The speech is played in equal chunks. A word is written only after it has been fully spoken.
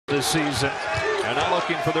this season, and now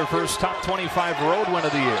looking for their first top 25 road win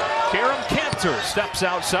of the year. Karam Cantor steps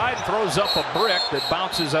outside, throws up a brick that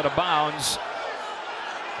bounces out of bounds,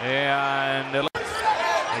 and they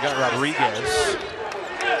got Rodriguez.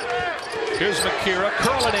 Here's MACURA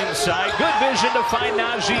curling inside. Good vision to find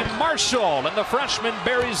Najee Marshall, and the freshman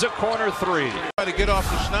buries a corner three. Try to get off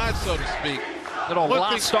the schneid, so to speak. Little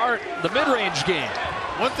lot start the mid-range game.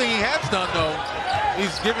 One thing he has done, though,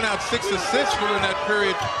 he's given out 6 assists during that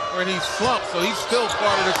period when he slumped, so he's still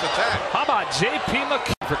part of this attack. How about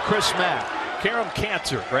j.p.macura for Chris Mack? Karam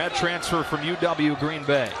Cantor, grad transfer from UW Green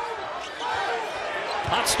Bay.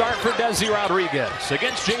 Hot start for Desi Rodriguez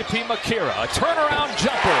against j.p.macura. A turnaround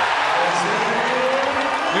jumper.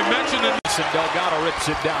 We mentioned it. And Delgado rips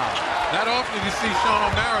it down. Not often do you see Sean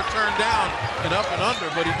O'Mara turn down and up and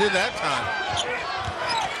under, but he did that time.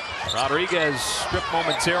 Rodriguez stripped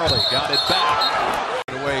momentarily, got it back.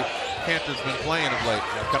 The way Cantor's been playing of late.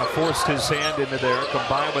 Kind of forced his hand into there,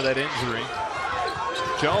 combined with that injury.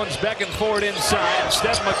 Jones beckoned forward inside.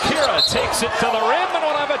 Instead, MACURA takes it to the rim and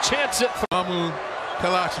will have a chance at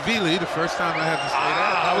Kalashvili, the first time I had to say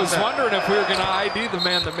that. I was wondering if we were going to ID the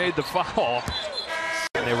man that made the foul.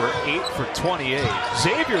 And they were 8 for 28.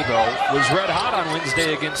 Xavier, though, was red hot on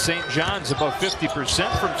Wednesday against St. John's, above 50%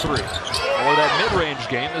 from 3. Or that mid-range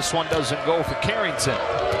game, this one doesn't go for Carrington.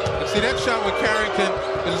 And see, that shot with Carrington,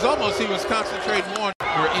 it was almost he was concentrating more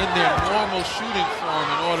in their normal shooting form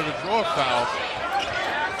in order to draw fouls.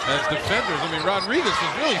 As defenders, I mean, Rodriguez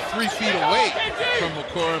was really 3 feet away from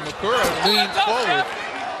MACURA. MACURA leaned forward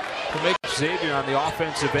to make Xavier on the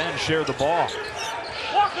offensive end share the ball.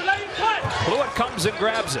 Blewett comes and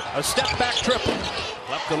grabs it. A step-back triple.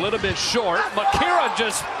 Left a little bit short. MACURA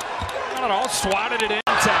just, I don't know, swatted it in.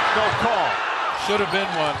 No call. Should have been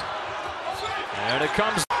one. And it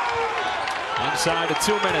comes inside of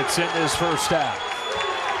 2 minutes in this first half.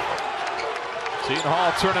 Seton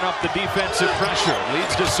Hall turning up the defensive pressure.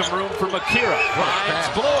 Leads to some room for MACURA. Finds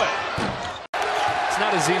Blewett. It's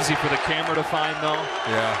not as easy for the camera to find, though.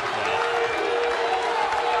 Yeah.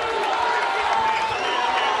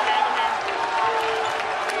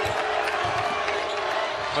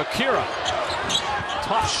 MACURA.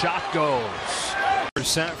 Tough shot goes.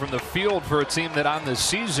 Percent from the field for a team that on the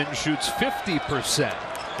season shoots 50%.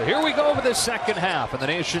 So here we go for the second half, and the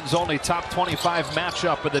nation's only top 25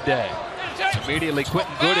 matchup of the day. Immediately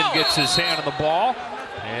Quentin Gooden gets his hand on the ball,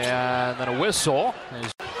 and then a whistle.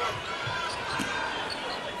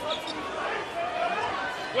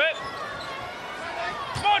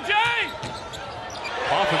 Come on, Jay!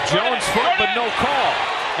 Off of Jones' foot, but no call.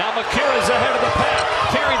 Now MACURA's ahead of the pack.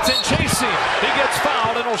 Carrington chasing. He gets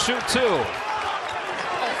fouled and will shoot 2.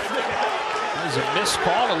 There's a missed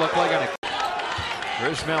call. It looked like on a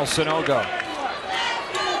Ishmael Sanogo.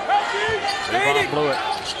 Devon Blewett.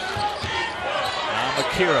 Now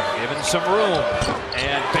MACURA giving some room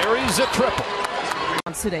and buries a triple.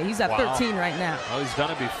 Today, he's at 13 right now. Oh, he's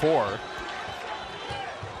done it before.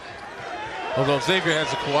 Although Xavier has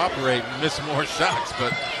to cooperate and miss more shots,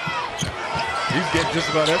 but he's getting just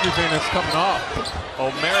about everything that's coming off.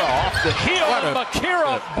 O'Mara off the heel.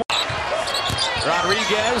 MACURA.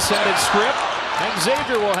 Rodriguez had it stripped, and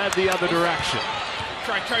Xavier will head the other direction.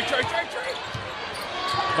 Try.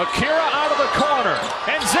 MACURA out of the corner,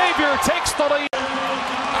 and Xavier takes the lead.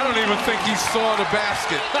 I don't even think he saw the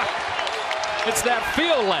basket. It's that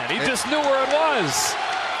feel, Len. He just knew where it was.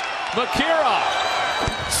 MACURA,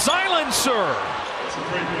 silencer.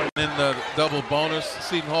 In the double bonus,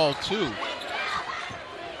 Seton Hall 2.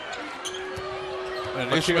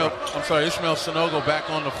 And Ishmael Sanogo back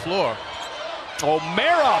on the floor.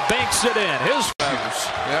 O'Mara banks it in. His fuse.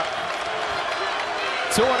 Yep.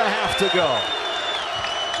 2.5 to go.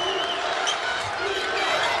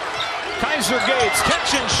 Kaiser Gates,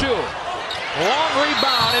 catch and shoot. Long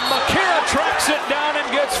rebound, and MACURA tracks it down and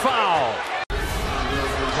gets fouled.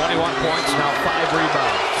 21 points, now 5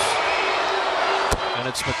 rebounds. And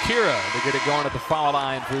it's MACURA to get it going at the foul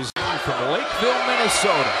line for his team from Lakeville,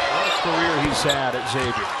 Minnesota. What a career he's had at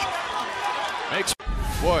Xavier.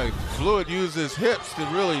 Boy, Blewett used his hips to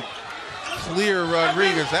really clear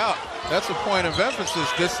Rodriguez out. That's a point of emphasis,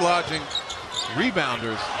 dislodging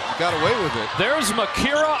rebounders. He got away with it. There's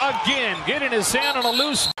MACURA again, getting his hand on a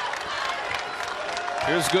loose.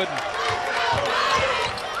 Here's Gooden.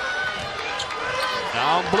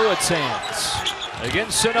 Now in Blewett's hands.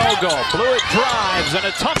 Against Sanogo. Blewett drives, and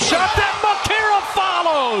a tough shot that MACURA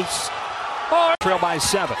follows. Oh, trail by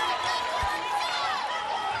 7.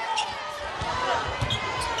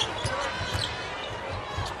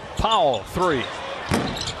 Powell, 3.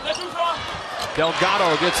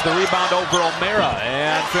 Delgado gets the rebound over O'Mara,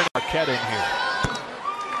 and Marquette in here.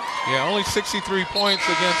 Yeah, only 63 points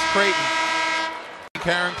against Creighton.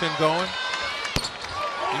 Carrington going.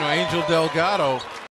 You know, Angel Delgado